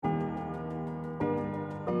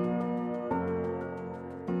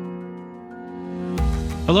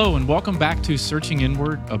Hello, and welcome back to Searching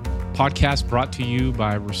Inward, a podcast brought to you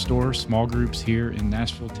by Restore Small Groups here in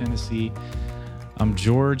Nashville, Tennessee. I'm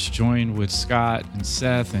George, joined with Scott and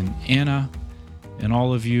Seth and Anna, and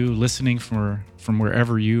all of you listening from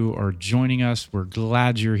wherever you are joining us. We're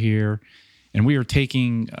glad you're here. And we are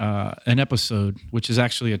taking an episode, which is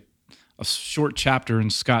actually a short chapter in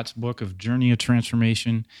Scott's book of Journey of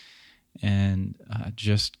Transformation, and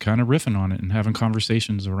just kind of riffing on it and having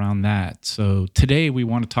conversations around that. So today we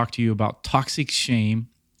want to talk to you about toxic shame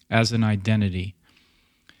as an identity.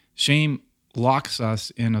 Shame locks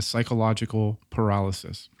us in a psychological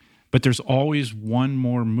paralysis, but there's always one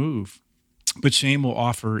more move. But shame will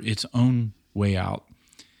offer its own way out.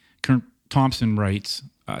 Kurt Thompson writes,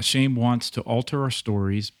 shame wants to alter our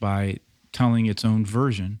stories by telling its own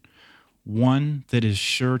version, one that is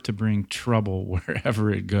sure to bring trouble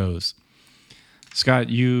wherever it goes. Scott,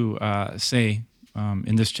 you say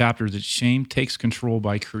in this chapter that shame takes control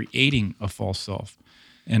by creating a false self.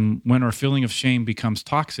 And when our feeling of shame becomes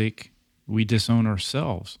toxic, we disown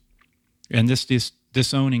ourselves. And this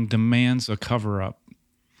disowning demands a cover-up.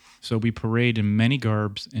 So we parade in many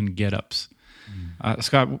garbs and get-ups.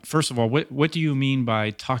 Scott, first of all, what do you mean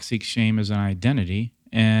by toxic shame as an identity?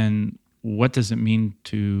 And what does it mean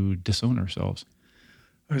to disown ourselves?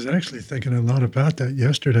 I was actually thinking a lot about that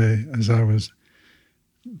yesterday as I was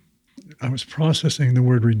processing the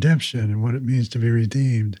word redemption and what it means to be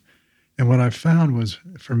redeemed. And what I found was,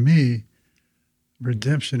 for me,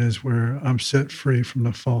 redemption is where I'm set free from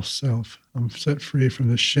the false self. I'm set free from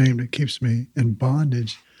the shame that keeps me in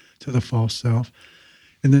bondage to the false self.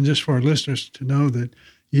 And then just for our listeners to know that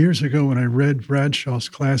years ago when I read Bradshaw's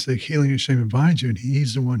classic, Healing and Shame That Binds You, and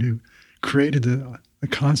he's the one who created the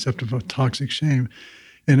concept of a toxic shame.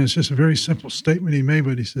 And it's just a very simple statement he made,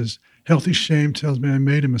 but he says, healthy shame tells me I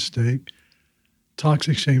made a mistake.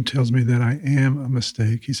 Toxic shame tells me that I am a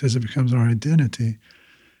mistake. He says it becomes our identity.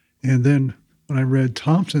 And then when I read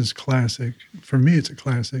Thompson's classic, for me it's a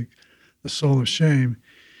classic, The Soul of Shame,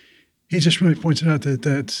 he just really points out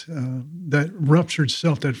that ruptured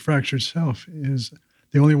self, that fractured self, is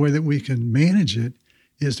the only way that we can manage it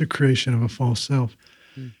is the creation of a false self.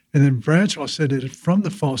 And then Bradshaw said that from the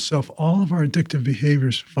false self, all of our addictive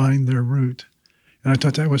behaviors find their root. And I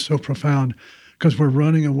thought that was so profound because we're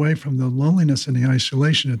running away from the loneliness and the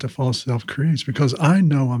isolation that the false self creates, because I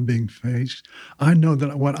know I'm being faced. I know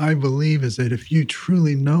that what I believe is that if you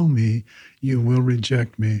truly know me, you will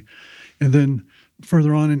reject me. And then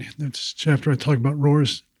further on in this chapter, I talk about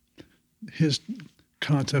Rohr's, his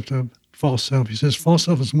concept of false self. He says, false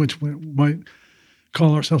self is which we might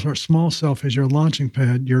call ourselves our small self is your launching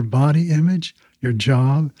pad, your body image, your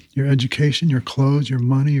job, your education, your clothes, your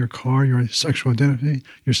money, your car, your sexual identity,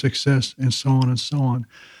 your success, and so on and so on.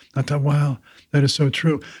 I thought, wow, that is so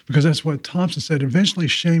true, because that's what Thompson said. Eventually,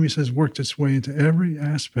 shame, he says, worked its way into every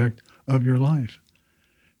aspect of your life.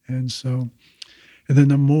 And then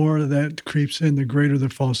the more that creeps in, the greater the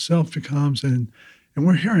false self becomes. And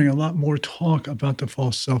we're hearing a lot more talk about the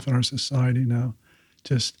false self in our society now.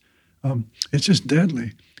 It's just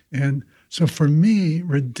deadly. And so for me,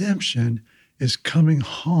 redemption is coming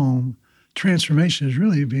home. Transformation is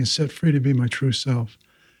really being set free to be my true self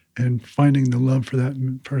and finding the love for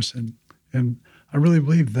that person. And I really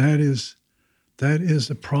believe that is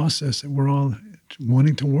the process that we're all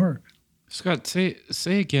wanting to work. Scott, say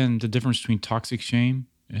again the difference between toxic shame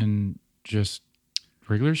and just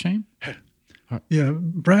regular shame? Yeah,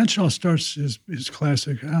 Bradshaw starts his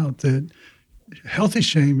classic out that healthy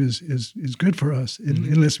shame is good for us.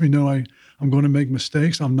 It lets me know I'm going to make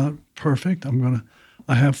mistakes. I'm not perfect.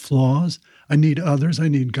 I have flaws. I need others. I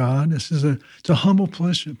need God. It's a humble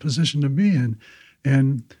position to be in,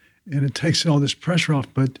 and it takes all this pressure off.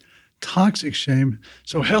 But toxic shame,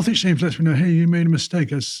 so healthy shame lets me know, hey, you made a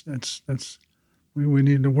mistake. We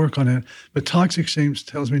need to work on that. But toxic shame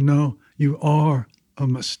tells me, no, you are a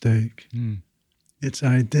mistake. It's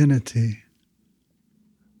identity.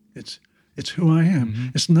 It's who I am. Mm-hmm.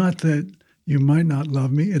 It's not that you might not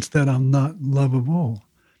love me. It's that I'm not lovable.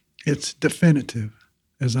 It's definitive,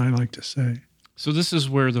 as I like to say. So this is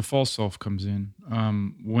where the false self comes in.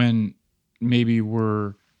 When maybe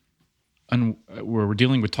we're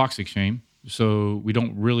dealing with toxic shame, so we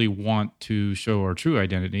don't really want to show our true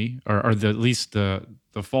identity, or at least the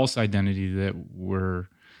false identity that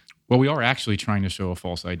we are actually trying to show a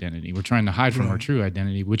false identity. We're trying to hide from our true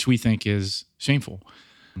identity, which we think is shameful.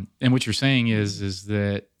 And what you're saying is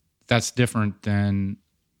that that's different than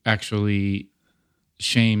actually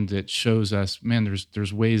shame that shows us, man,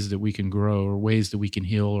 there's ways that we can grow or ways that we can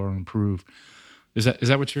heal or improve. Is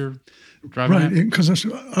that what you're driving Right, at? because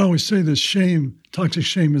I always say this: shame, toxic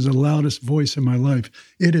shame, is the loudest voice in my life.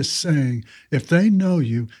 It is saying, if they know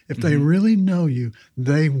you, if they really know you,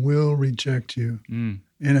 they will reject you. Mm.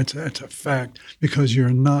 And it's a fact, because you're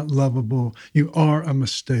not lovable. You are a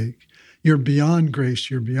mistake. You're beyond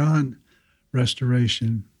grace. You're beyond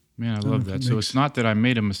restoration. Man, I love that. So it's not that I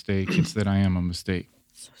made a mistake, it's that I am a mistake.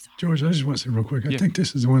 George, I just want to say real quick, I Yeah. think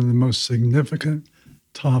this is one of the most significant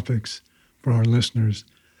topics for our listeners.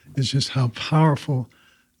 It's just how powerful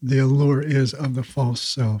the allure is of the false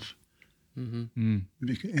self. Mm.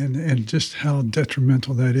 And just how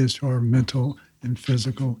detrimental that is to our mental and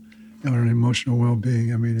physical and our emotional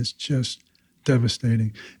well-being. I mean, it's just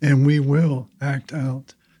devastating. And we will act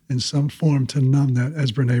out in some form to numb that,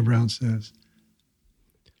 as Brene Brown says,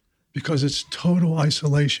 because it's total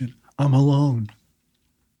isolation. I'm alone.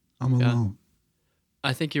 I'm alone.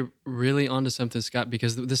 I think you're really onto something, Scott,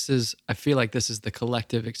 because I feel like this is the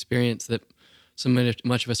collective experience that so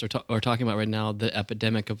much of us are talking about right now, the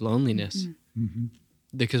epidemic of loneliness. Mm-hmm.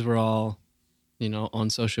 Because we're all, on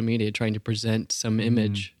social media trying to present some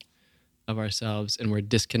image of ourselves, and we're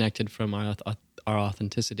disconnected from our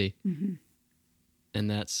authenticity. Mm-hmm. And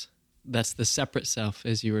that's the separate self,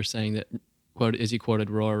 as you were saying, as you quoted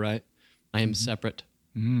Rohr, right? I am separate.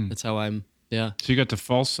 Mm. That's how I'm. Yeah. So you got the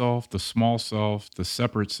false self, the small self, the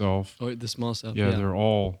separate self. Oh, the small self. Yeah, they're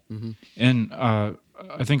all. Mm-hmm. And I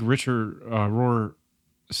think Richard Rohr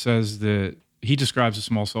says that he describes the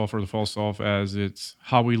small self or the false self as it's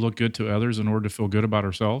how we look good to others in order to feel good about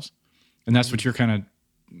ourselves. And that's what you're kind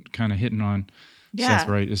of hitting on, Seth,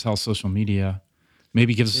 right? Is how social media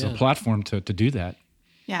maybe gives us a platform to do that.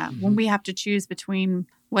 Yeah. Mm-hmm. When we have to choose between,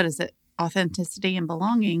 authenticity and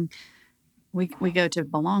belonging, we go to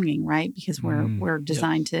belonging, right? Because we're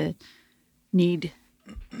designed to need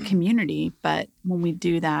community. But when we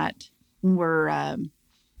do that, we're,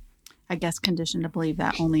 I guess, conditioned to believe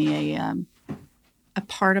that only a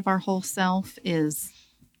part of our whole self is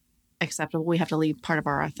acceptable. We have to leave part of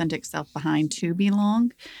our authentic self behind to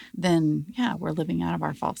belong. Then, we're living out of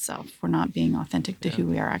our false self. We're not being authentic to who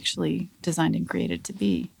we are actually designed and created to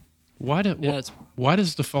be. Why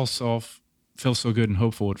does the false self feel so good and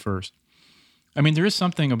hopeful at first? I mean, there is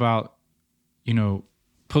something about,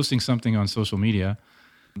 posting something on social media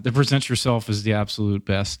that presents yourself as the absolute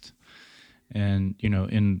best and,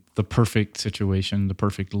 in the perfect situation, the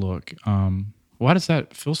perfect look. Why does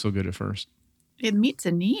that feel so good at first? It meets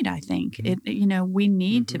a need, I think. We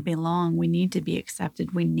need to belong. We need to be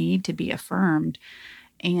accepted. We need to be affirmed.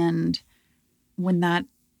 And when that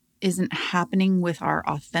isn't happening with our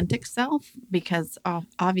authentic self, because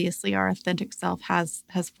obviously our authentic self has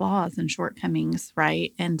flaws and shortcomings,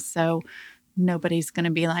 right? And so nobody's going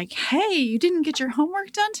to be like, hey, you didn't get your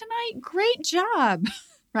homework done tonight? Great job,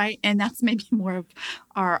 right? And that's maybe more of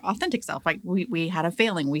our authentic self. Like we had a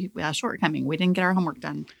failing, we had a shortcoming, we didn't get our homework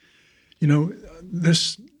done.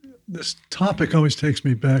 This topic always takes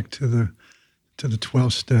me back to the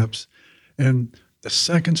 12 steps. And the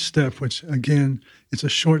second step, which again, it's a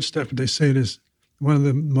short step, but they say it is one of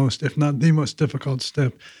the most, if not the most difficult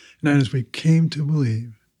step, and that is we come to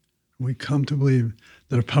believe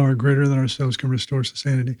that a power greater than ourselves can restore us to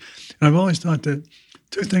sanity. And I've always thought that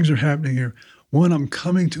two things are happening here. One, I'm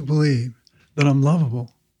coming to believe that I'm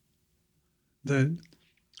lovable.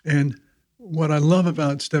 And what I love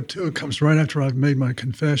about step two, it comes right after I've made my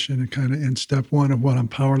confession and kind of in step one of what I'm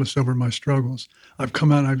powerless over my struggles. I've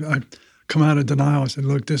come out of denial. I said,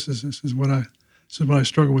 look, this is what I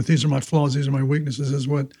struggle with. These are my flaws. These are my weaknesses. This is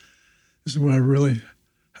what I really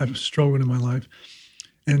have struggled in my life.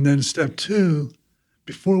 And then step two,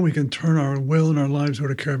 before we can turn our will and our lives over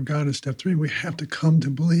to the care of God in step three, we have to come to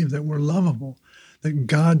believe that we're lovable, that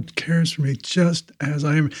God cares for me just as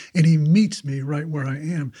I am, and he meets me right where I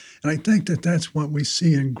am. And I think that that's what we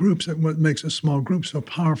see in groups, and what makes a small group so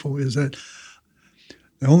powerful is that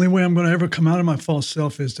the only way I'm going to ever come out of my false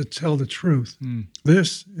self is to tell the truth.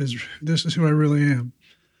 This is who I really am,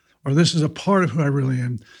 or this is a part of who I really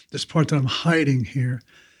am, this part that I'm hiding here,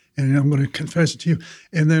 and I'm going to confess it to you.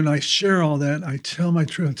 And then I share all that. I tell my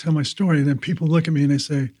truth, I tell my story, and then people look at me and they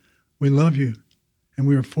say, we love you, and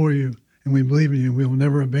we are for you, and we believe in you, and we will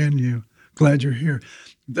never abandon you. Glad you're here.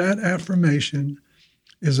 That affirmation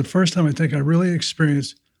is the first time I think I really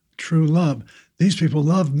experienced true love. These people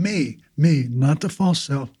love me, not the false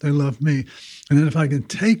self. They love me. And then if I can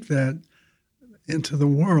take that into the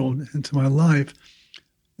world, into my life,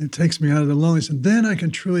 it takes me out of the loneliness. And then I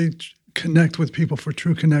can truly connect with people for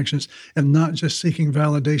true connections and not just seeking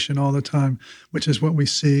validation all the time, which is what we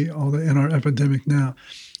see in our epidemic now.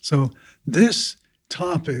 So this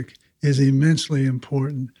topic is immensely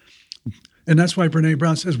important. And that's why Brene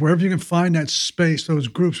Brown says, wherever you can find that space, those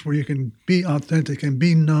groups where you can be authentic and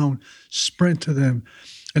be known, sprint to them.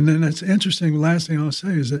 And then it's interesting, last thing I'll say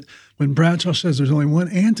is that when Bradshaw says there's only one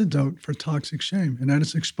antidote for toxic shame, and that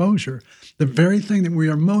is exposure, the very thing that we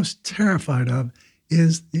are most terrified of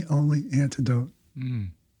is the only antidote. Mm.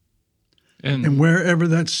 And wherever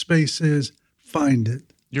that space is, find it.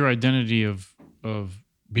 Your identity of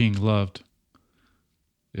being loved,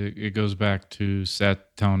 it goes back to Seth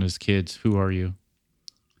telling his kids, "Who are you?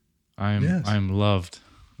 I am loved."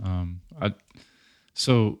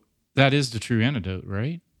 So that is the true antidote,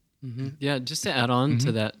 right? Mm-hmm. Yeah. Just to add on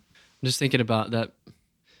to that, I'm just thinking about that.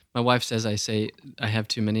 My wife says I say I have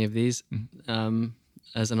too many of these.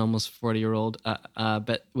 As an almost 40-year-old,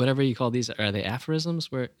 but whatever you call these, are they aphorisms?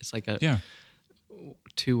 Where it's like a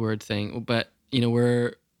 2-word thing. But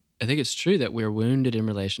I think it's true that we're wounded in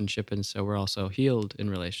relationship, and so we're also healed in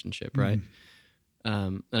relationship, right?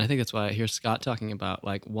 And I think that's why I hear Scott talking about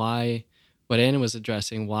like why what Anna was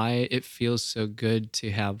addressing, why it feels so good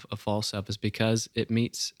to have a false self is because it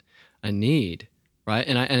meets a need, right?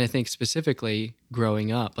 And I think specifically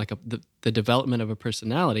growing up, like the development of a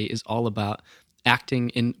personality is all about acting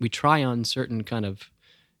in. We try on certain kind of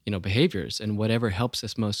behaviors, and whatever helps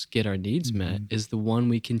us most get our needs met is the one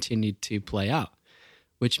we continue to play out.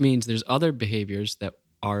 Which means there's other behaviors that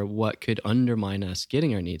are what could undermine us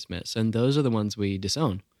getting our needs met. And those are the ones we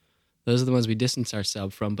disown. Those are the ones we distance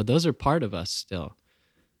ourselves from, but those are part of us still.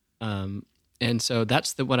 And so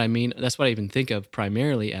that's what I mean. That's what I even think of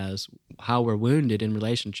primarily as how we're wounded in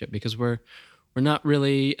relationship, because we're not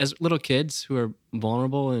really, as little kids who are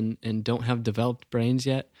vulnerable and don't have developed brains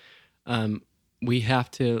yet, we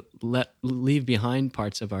have to leave behind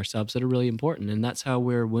parts of ourselves that are really important. And that's how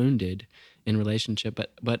we're wounded in relationship,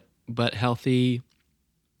 but healthy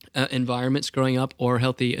environments growing up or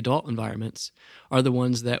healthy adult environments are the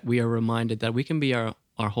ones that we are reminded that we can be our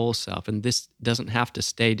whole self, and this doesn't have to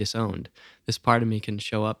stay disowned. This part of me can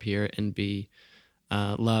show up here and be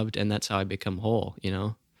loved, and that's how I become whole,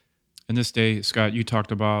 In this day, Scott, you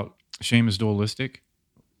talked about shame is dualistic,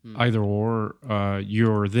 either or,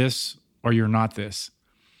 you're this or you're not this,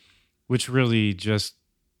 which really just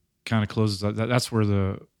kind of closes that's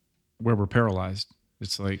where we're paralyzed.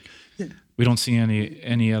 It's like we don't see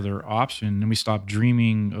any other option, and we stop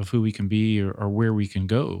dreaming of who we can be or where we can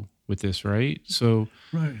go with this, right? So,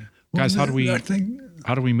 right. Guys, how do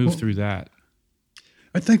we move through that?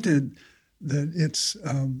 I think that it's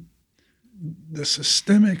the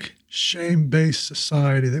systemic shame-based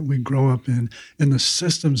society that we grow up in, and the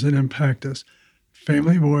systems that impact us,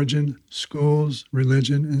 family of origin, schools,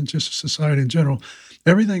 religion, and just society in general.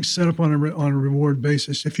 Everything's set up on a reward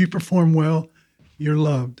basis. If you perform well, you're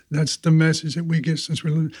loved. That's the message that we get since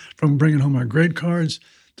we're from bringing home our grade cards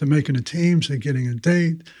to making a team, to getting a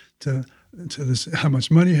date, to this, how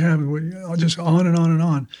much money you have, just on and on and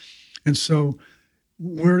on. And so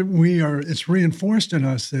it's reinforced in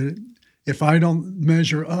us that if I don't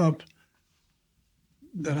measure up,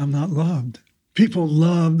 that I'm not loved. People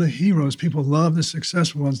love the heroes. People love the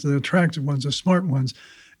successful ones, the attractive ones, the smart ones.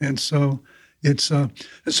 And so it's so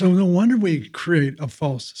no wonder we create a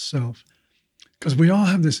false self, because we all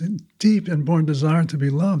have this deep inborn desire to be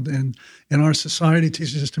loved. And our society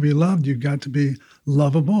teaches us to be loved. You've got to be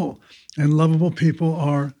lovable. And lovable people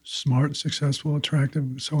are smart, successful,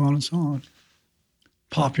 attractive, so on and so on.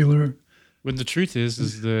 Popular. When the truth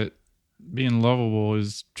is that being lovable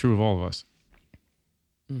is true of all of us.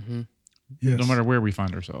 Mm-hmm. Yes. No matter where we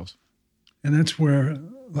find ourselves. And that's where,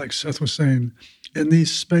 like Seth was saying, in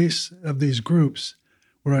these space of these groups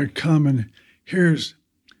where I come and here's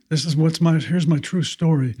my true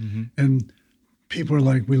story. Mm-hmm. And people are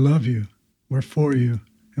like, we love you, we're for you,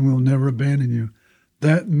 and we'll never abandon you.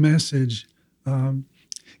 That message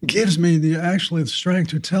gives me the strength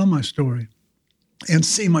to tell my story and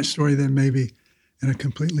see my story then maybe in a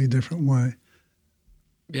completely different way.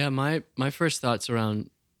 Yeah, my first thoughts around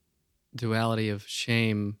duality of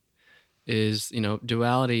shame is,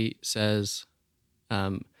 duality says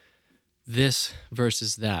this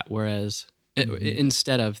versus that, whereas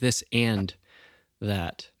instead of this and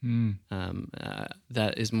that,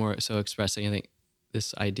 that is more so expressing, I think,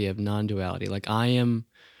 this idea of non-duality. Like an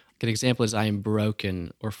example is I am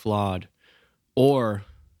broken or flawed, or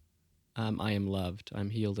I am loved,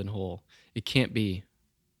 I'm healed and whole. It can't be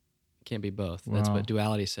both. Wow. That's what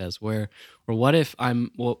duality says. Where what if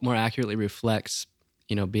more accurately reflects,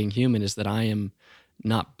 being human is that I am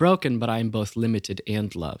not broken, but I am both limited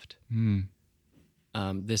and loved.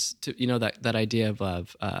 That idea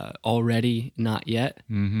of already, not yet.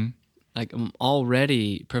 Mm-hmm. Like I'm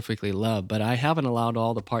already perfectly loved, but I haven't allowed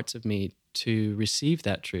all the parts of me to receive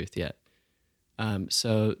that truth yet.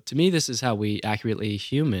 So to me, this is how we accurately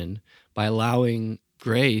human, by allowing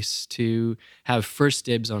grace to have first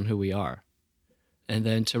dibs on who we are. And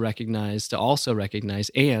then to also recognize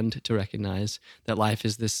that life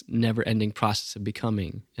is this never-ending process of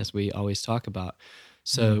becoming, as we always talk about.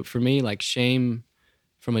 So for me, like shame,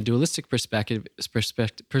 from a dualistic perspective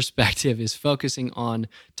is focusing on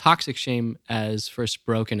toxic shame as first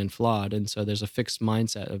broken and flawed. And so there's a fixed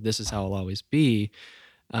mindset of this is how it'll always be.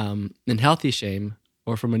 And healthy shame,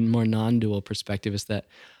 or from a more non-dual perspective, is that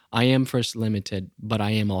I am first limited, but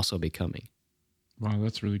I am also becoming. Wow,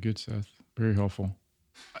 that's really good, Seth. Very helpful.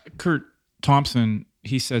 Kurt Thompson,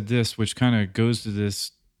 he said this, which kind of goes to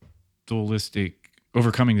this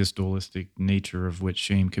overcoming this dualistic nature of what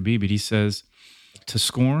shame could be. But he says, to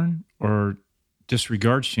scorn or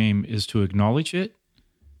disregard shame is to acknowledge it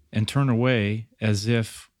and turn away as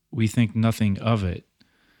if we think nothing of it.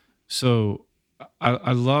 So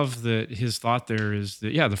I love that his thought there is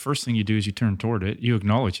that, the first thing you do is you turn toward it, you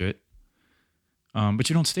acknowledge it, but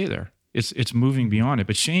you don't stay there. It's moving beyond it.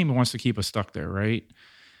 But shame wants to keep us stuck there, right?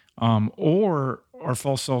 Or our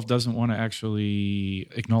false self doesn't want to actually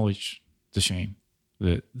acknowledge the shame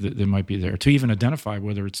that might be there, to even identify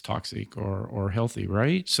whether it's toxic or healthy,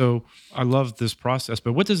 right? So I love this process.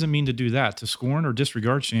 But what does it mean to do that? To scorn or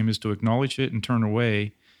disregard shame is to acknowledge it and turn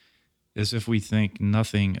away as if we think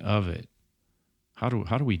nothing of it. How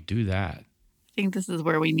do we do that? I think this is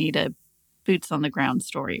where we need a boots on the ground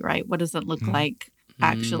story, right? What does it look like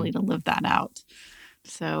actually to live that out?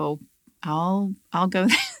 So I'll go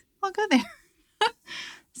there. I'll go there.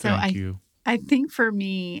 So Thank you. I think for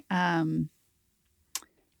me,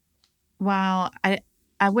 while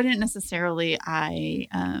I wouldn't necessarily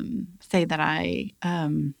say that I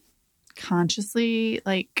consciously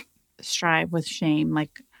like strive with shame,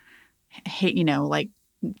 like hate, like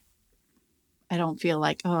I don't feel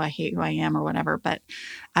like, oh, I hate who I am or whatever. But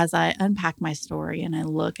as I unpack my story and I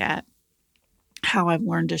look at how I've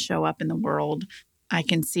learned to show up in the world, I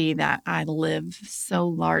can see that I live so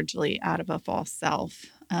largely out of a false self,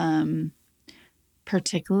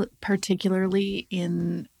 particularly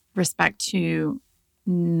in respect to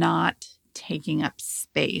not taking up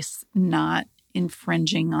space, not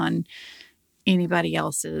infringing on anybody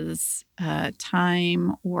else's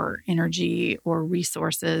time or energy or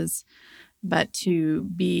resources, but to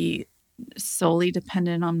be solely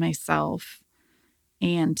dependent on myself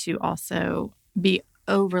and to also be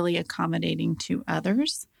overly accommodating to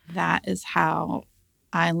others. That is how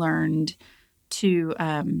I learned to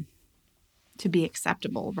be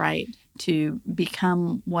acceptable, right? To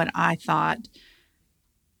become what I thought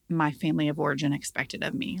my family of origin expected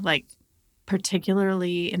of me, like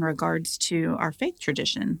particularly in regards to our faith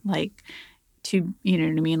tradition, like to, you know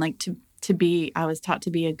what I mean? Like to be, I was taught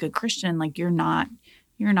to be a good Christian. Like you're not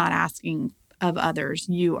asking of others.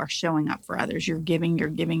 You are showing up for others. You're giving,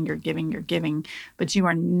 but you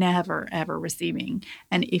are never, ever receiving.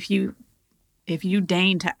 And if you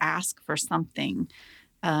deign to ask for something,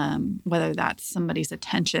 whether that's somebody's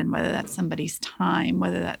attention, whether that's somebody's time,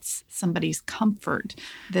 whether that's somebody's comfort,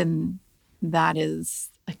 then that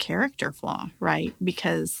is a character flaw, right?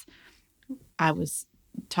 Because I was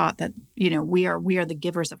taught that, we are the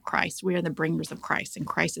givers of Christ. We are the bringers of Christ, and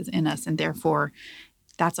Christ is in us. And therefore,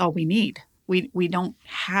 that's all we need. We don't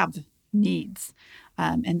have needs.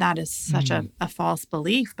 And that is such a false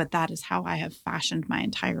belief, but that is how I have fashioned my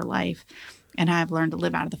entire life. And I've learned to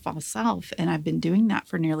live out of the false self. And I've been doing that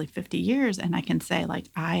for nearly 50 years. And I can say, like,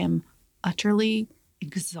 I am utterly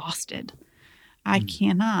exhausted. I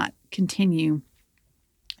cannot continue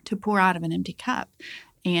to pour out of an empty cup.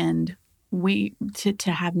 And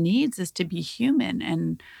to have needs is to be human.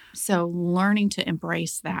 And so learning to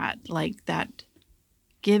embrace that, like that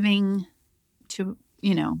giving to,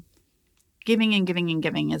 giving and giving and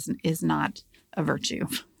giving is not a virtue.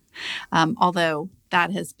 Although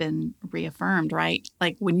that has been reaffirmed, right?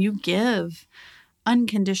 Like when you give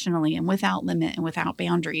unconditionally and without limit and without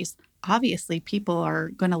boundaries, obviously people are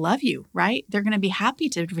going to love you, right? They're going to be happy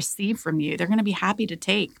to receive from you. They're going to be happy to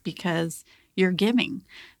take because you're giving.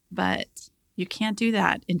 But you can't do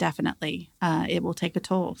that indefinitely. It will take a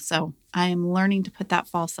toll. So I am learning to put that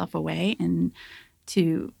false self away and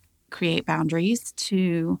to create boundaries,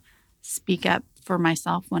 to speak up for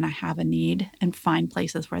myself when I have a need and find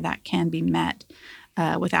places where that can be met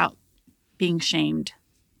without being shamed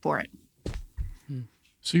for it.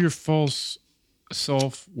 So your false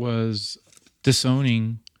self was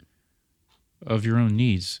disowning of your own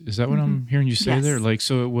needs. Is that what I'm hearing you say there? Like,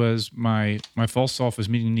 so it was my false self was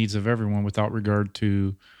meeting the needs of everyone without regard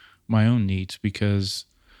to my own needs, because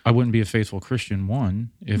I wouldn't be a faithful Christian,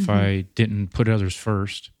 one, if I didn't put others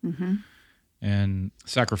first. and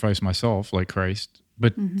sacrifice myself like Christ.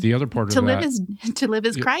 But the other part of that, to live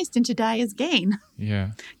is Christ and to die is gain.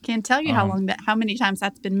 Yeah. Can't tell you how many times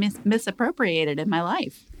that's been misappropriated in my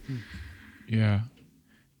life. Yeah.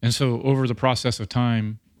 And so over the process of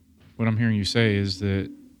time, what I'm hearing you say is that,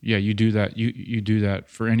 yeah, you do that. You do that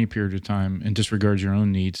for any period of time and disregard your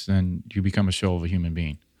own needs, then you become a shell of a human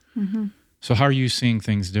being. Mm-hmm. So how are you seeing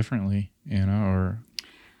things differently, Anna? Or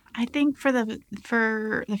I think for the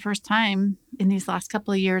first time in these last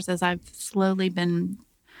couple of years, as I've slowly been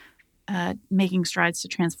making strides to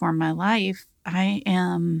transform my life, I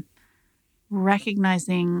am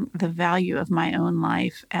recognizing the value of my own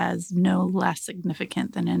life as no less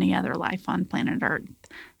significant than any other life on planet Earth,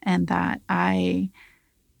 and that I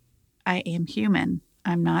am human.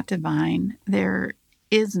 I'm not divine. There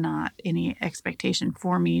is not any expectation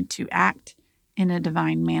for me to act in a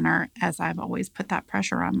divine manner, as I've always put that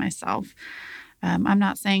pressure on myself. I'm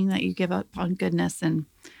not saying that you give up on goodness and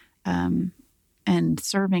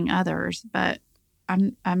serving others, but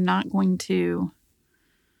I'm not going to.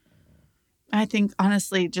 I think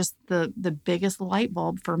honestly, just the biggest light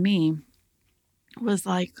bulb for me was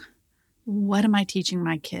like, what am I teaching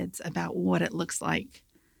my kids about what it looks like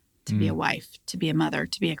to be a wife, to be a mother,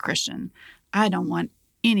 to be a Christian? I don't want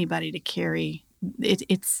anybody to carry it.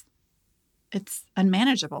 It's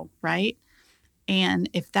unmanageable, right? And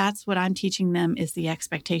if that's what I'm teaching them is the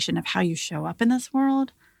expectation of how you show up in this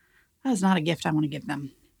world, that is not a gift I want to give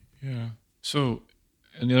them. Yeah. So,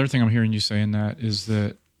 and the other thing I'm hearing you say in that is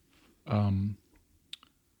that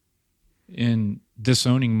in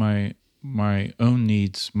disowning my own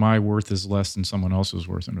needs, my worth is less than someone else's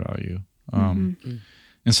worth and value.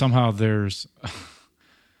 And somehow there's,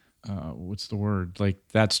 what's the word? Like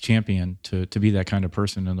that's champion to be that kind of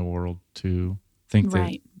person in the world, to think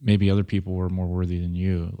that maybe other people were more worthy than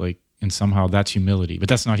you. Like, and somehow that's humility, but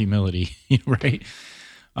that's not humility, right?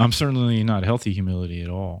 Certainly not healthy humility at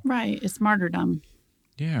all. Right. It's martyrdom.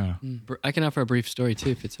 Yeah. I can offer a brief story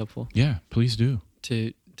too, if it's helpful. Yeah, please do.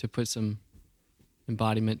 To put some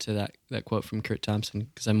embodiment to that quote from Kurt Thompson,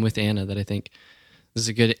 because I'm with Anna that I think this is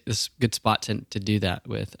a good spot to do that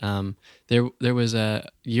with. There was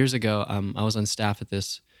years ago, I was on staff at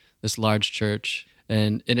this large church,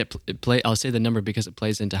 and it play. I'll say the number because it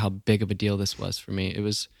plays into how big of a deal this was for me. It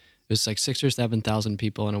was like 6,000 or 7,000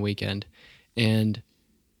 people on a weekend, and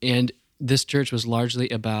this church was largely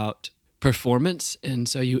about performance, and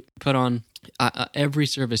so you put on every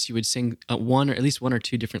service you would sing at least one or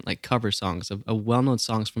two different like cover songs of well-known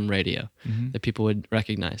songs from radio that people would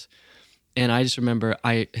recognize. And I just remember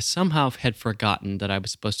I somehow had forgotten that I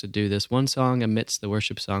was supposed to do this one song amidst the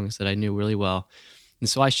worship songs that I knew really well. And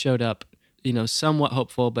so I showed up, somewhat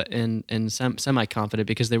hopeful, but and semi-confident,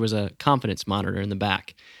 because there was a confidence monitor in the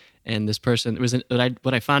back. And this person,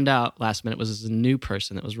 what I found out last minute was a new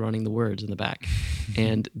person that was running the words in the back.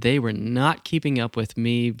 And they were not keeping up with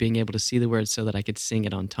me being able to see the words so that I could sing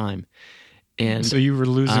it on time. And so you were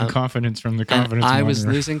losing confidence from the confidence monitor. I was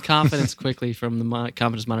losing confidence quickly from the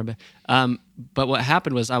confidence monitor. But what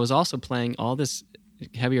happened was I was also playing all this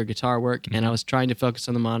heavier guitar work, and I was trying to focus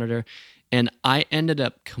on the monitor. And I ended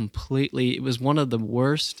up it was one of the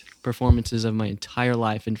worst performances of my entire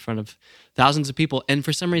life in front of thousands of people. And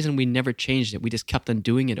for some reason, we never changed it. We just kept on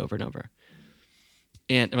doing it over and over.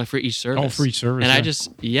 And for each service. Oh, for each service.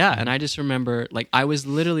 And I just remember, like, I was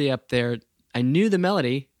literally up there. I knew the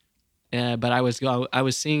melody, but I was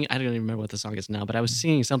singing, I don't even remember what the song is now, but I was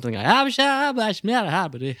singing something like,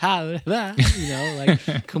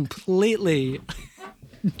 like completely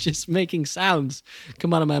just making sounds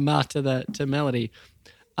come out of my mouth to melody.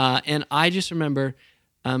 And I just remember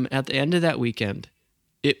at the end of that weekend,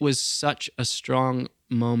 it was such a strong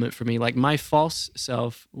moment for me. Like my false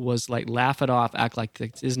self was like, laugh it off, act like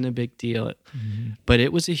this isn't a big deal. But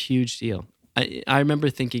it was a huge deal. I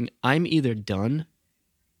remember thinking, I'm either done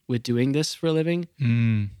with doing this for a living,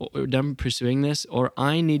 or done pursuing this, or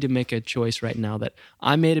I need to make a choice right now that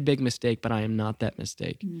I made a big mistake, but I am not that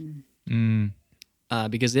mistake.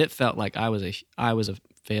 Because it felt like I was a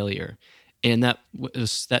failure, and that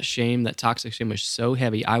shame, that toxic shame, was so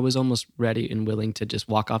heavy. I was almost ready and willing to just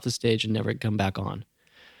walk off the stage and never come back on.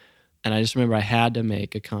 And I just remember I had to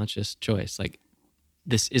make a conscious choice. Like,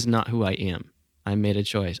 this is not who I am. I made a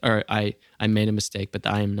choice, or I made a mistake, but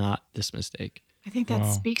I am not this mistake. I think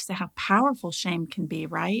that speaks to how powerful shame can be,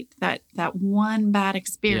 right? That one bad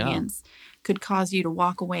experience could cause you to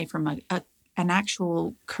walk away from an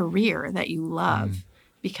actual career that you love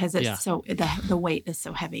because it's so the weight is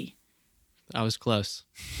so heavy. I was close.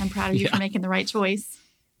 I'm proud of you for making the right choice.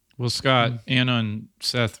 Well, Scott, Anna and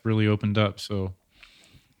Seth really opened up, so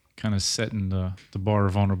kind of setting the bar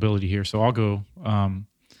of vulnerability here. So I'll go. And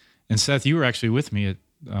Seth, you were actually with me at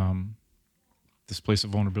this place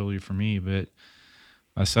of vulnerability for me, but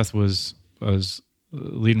Seth was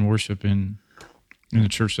leading worship in the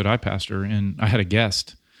church that I pastor, and I had a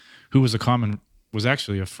guest who was was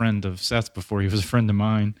actually a friend of Seth before he was a friend of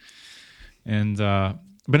mine. And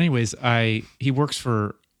but anyways, he works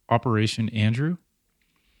for Operation Andrew,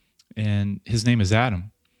 and his name is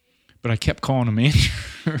Adam, but I kept calling him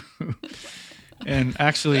Andrew. And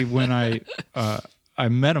actually, when I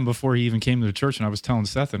met him before he even came to the church, and I was telling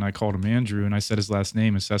Seth, and I called him Andrew, and I said his last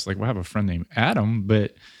name, and Seth's like, well, I have a friend named Adam,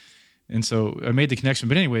 and so I made the connection.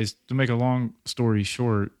 But anyways, to make a long story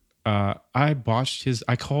short, I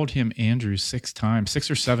called him Andrew 6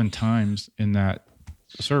 or 7 times in that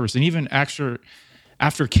service. And even after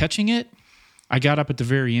catching it, I got up at the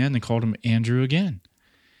very end and called him Andrew again.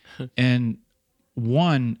 And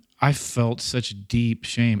I felt such deep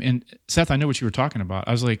shame. And Seth, I know what you were talking about.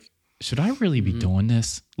 I was like, should I really be doing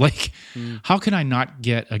this? Like, how can I not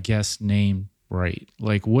get a guest name right?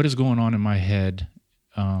 Like, what is going on in my head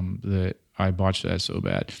that I botched that so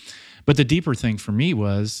bad? But the deeper thing for me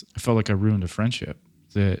was I felt like I ruined a friendship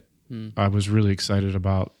that I was really excited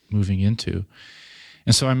about moving into.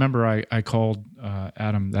 And so I remember I called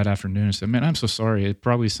Adam that afternoon and said, man, I'm so sorry. It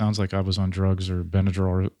probably sounds like I was on drugs or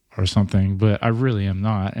Benadryl or something, but I really am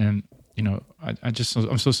not. And,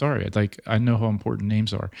 I'm so sorry. I know how important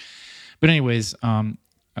names are. But anyways,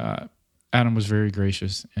 Adam was very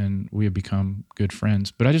gracious, and we have become good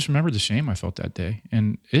friends. But I just remember the shame I felt that day,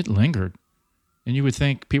 and it lingered. And you would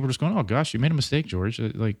think people were just going, oh, gosh, you made a mistake, George.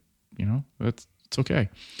 It's okay.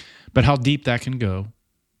 But how deep that can go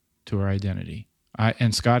to our identity.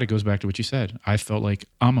 And Scott, it goes back to what you said. I felt like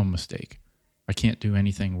I'm a mistake. I can't do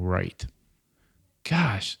anything right.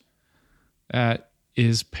 Gosh, that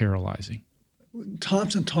is paralyzing.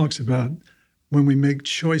 Thompson talks about when we make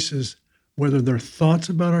choices, whether they're thoughts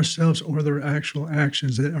about ourselves or they're actual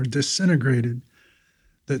actions that are disintegrated,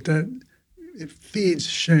 that it feeds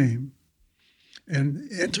shame.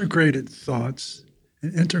 And integrated thoughts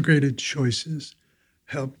and integrated choices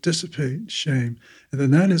help dissipate shame. And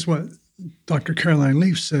then that is what Dr. Caroline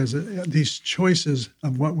Leaf says, that these choices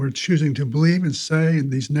of what we're choosing to believe and say,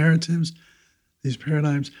 and these narratives, these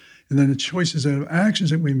paradigms, and then the choices of actions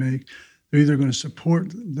that we make, they're either going to support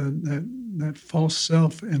that false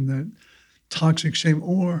self and that toxic shame,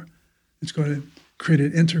 or it's going to create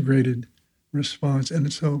an integrated response.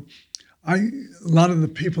 And so a lot of the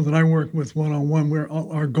people that I work with one-on-one,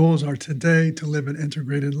 our goals are today to live an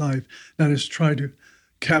integrated life. That is, try to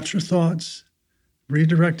capture thoughts,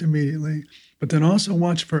 redirect immediately, but then also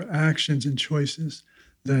watch for actions and choices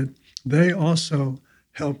that they also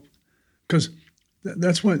help, because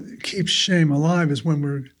that's what keeps shame alive, is when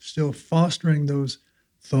we're still fostering those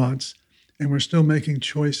thoughts and we're still making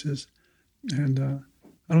choices. And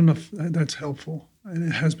I don't know if that's helpful, and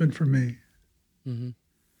it has been for me. Mm-hmm.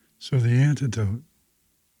 So the antidote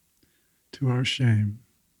to our shame,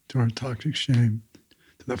 to our toxic shame,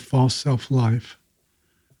 to the false self-life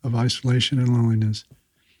of isolation and loneliness,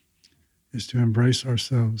 is to embrace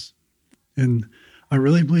ourselves. And I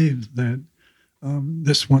really believe that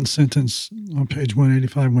this one sentence on page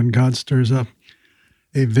 185, when God stirs up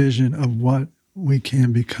a vision of what we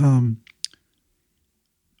can become,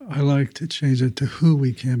 I like to change it to who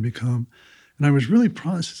we can become. And I was really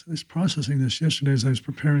processing this yesterday as I was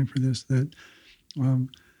preparing for this, that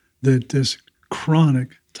this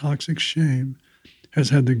chronic toxic shame has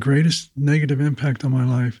had the greatest negative impact on my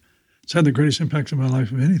life. It's had the greatest impact on my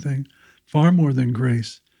life of anything, far more than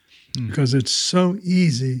grace, because it's so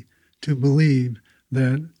easy to believe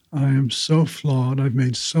that I am so flawed, I've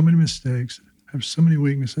made so many mistakes, have so many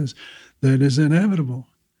weaknesses, that it is inevitable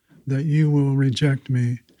that you will reject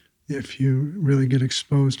me if you really get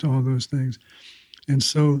exposed to all those things. And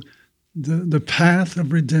so the path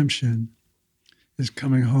of redemption is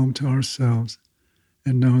coming home to ourselves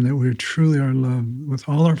and knowing that we truly are loved with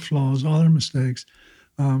all our flaws, all our mistakes.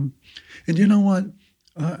 And you know what?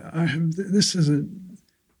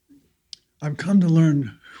 I've come to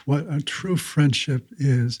learn what a true friendship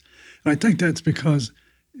is. And I think that's because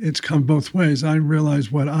it's come both ways. I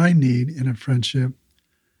realize what I need in a friendship,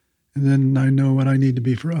 and then I know what I need to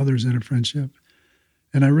be for others in a friendship.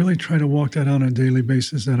 And I really try to walk that out on a daily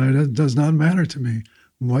basis, that it does not matter to me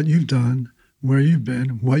what you've done, where you've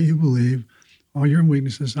been, what you believe, all your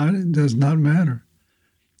weaknesses. It does not matter.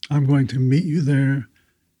 I'm going to meet you there,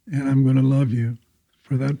 and I'm going to love you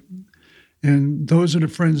for that. And those are the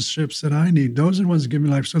friendships that I need. Those are the ones that give me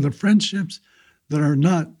life. So the friendships that are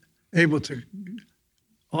not able to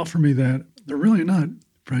offer me that, they're really not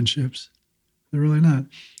friendships. They're really not.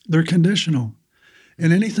 They're conditional.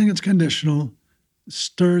 And anything that's conditional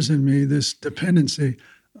stirs in me this dependency.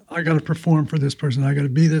 I got to perform for this person. I got to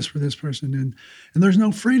be this for this person. And there's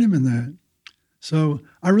no freedom in that. So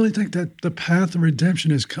I really think that the path of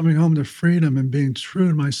redemption is coming home to freedom and being true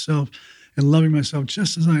to myself and loving myself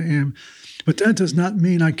just as I am. But that does not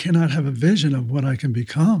mean I cannot have a vision of what I can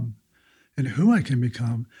become and who I can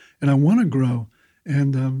become. And I want to grow.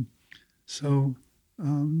 And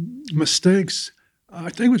mistakes, I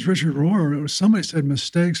think it was Richard Rohr, or somebody said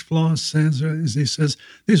mistakes, flaws, sins, as he says,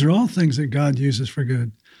 these are all things that God uses for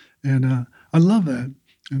good. And I love that.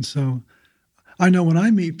 And so I know when I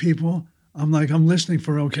meet people, I'm listening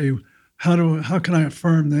for, okay, how can I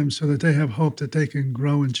affirm them so that they have hope that they can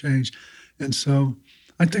grow and change? And so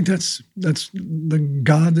I think that's the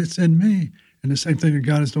God that's in me. And the same thing that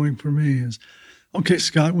God is doing for me is, okay,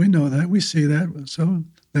 Scott, we know that. We see that. So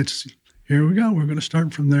here we go. We're going to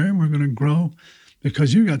start from there and we're going to grow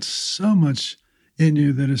because you got so much in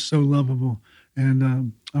you that is so lovable.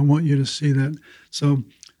 And I want you to see that. So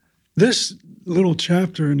this little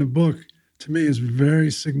chapter in the book, to me, is very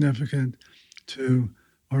significant to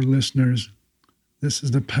our listeners. This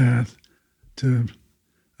is the path to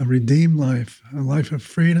a redeemed life, a life of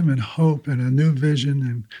freedom and hope and a new vision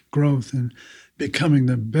and growth and becoming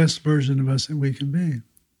the best version of us that we can be.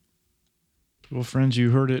 Well, friends, you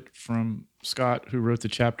heard it from Scott, who wrote the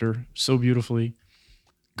chapter so beautifully.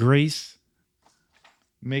 Grace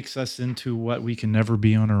makes us into what we can never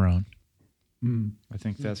be on our own. I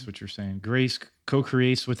think that's what you're saying. Grace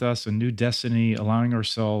co-creates with us a new destiny, allowing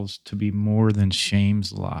ourselves to be more than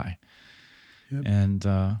shame's lie. Yep. And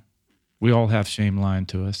we all have shame lying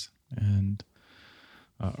to us. And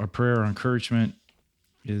our prayer, our encouragement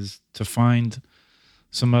is to find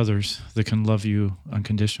some others that can love you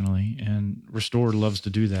unconditionally. And Restore loves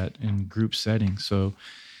to do that in group settings. So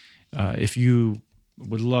if you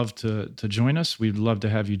would love to join us, we'd love to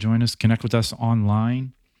have you join us. Connect with us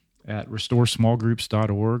online at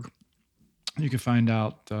restoresmallgroups.org. You can find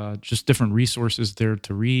out just different resources there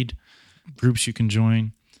to read, groups you can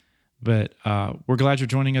join. But we're glad you're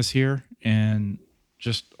joining us here, and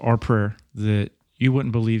just our prayer that you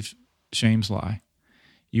wouldn't believe shame's lie.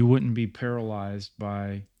 You wouldn't be paralyzed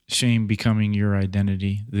by shame becoming your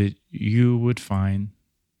identity, that you would find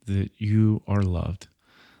that you are loved,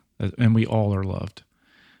 and we all are loved.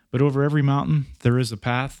 But over every mountain, there is a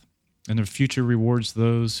path, and the future rewards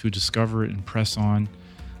those who discover it and press on.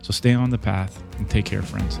 So stay on the path and take care,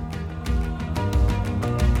 friends.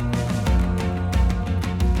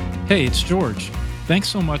 Hey, it's George. Thanks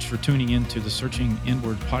so much for tuning in to the Searching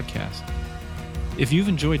Inward podcast. If you've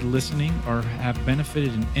enjoyed listening or have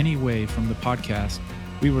benefited in any way from the podcast,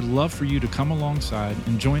 we would love for you to come alongside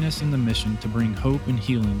and join us in the mission to bring hope and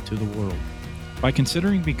healing to the world. By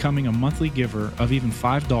considering becoming a monthly giver of even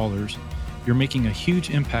 $5, you're making a huge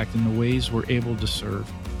impact in the ways we're able to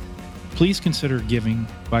serve. Please consider giving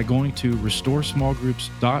by going to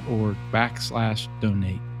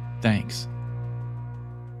restoresmallgroups.org/donate. Thanks.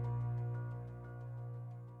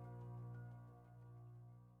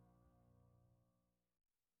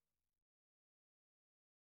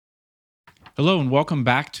 Hello and welcome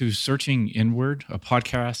back to Searching Inward, a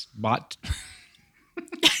podcast bot.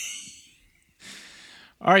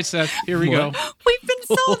 All right, Seth, here we go. We've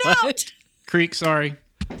been sold out. Creek, sorry.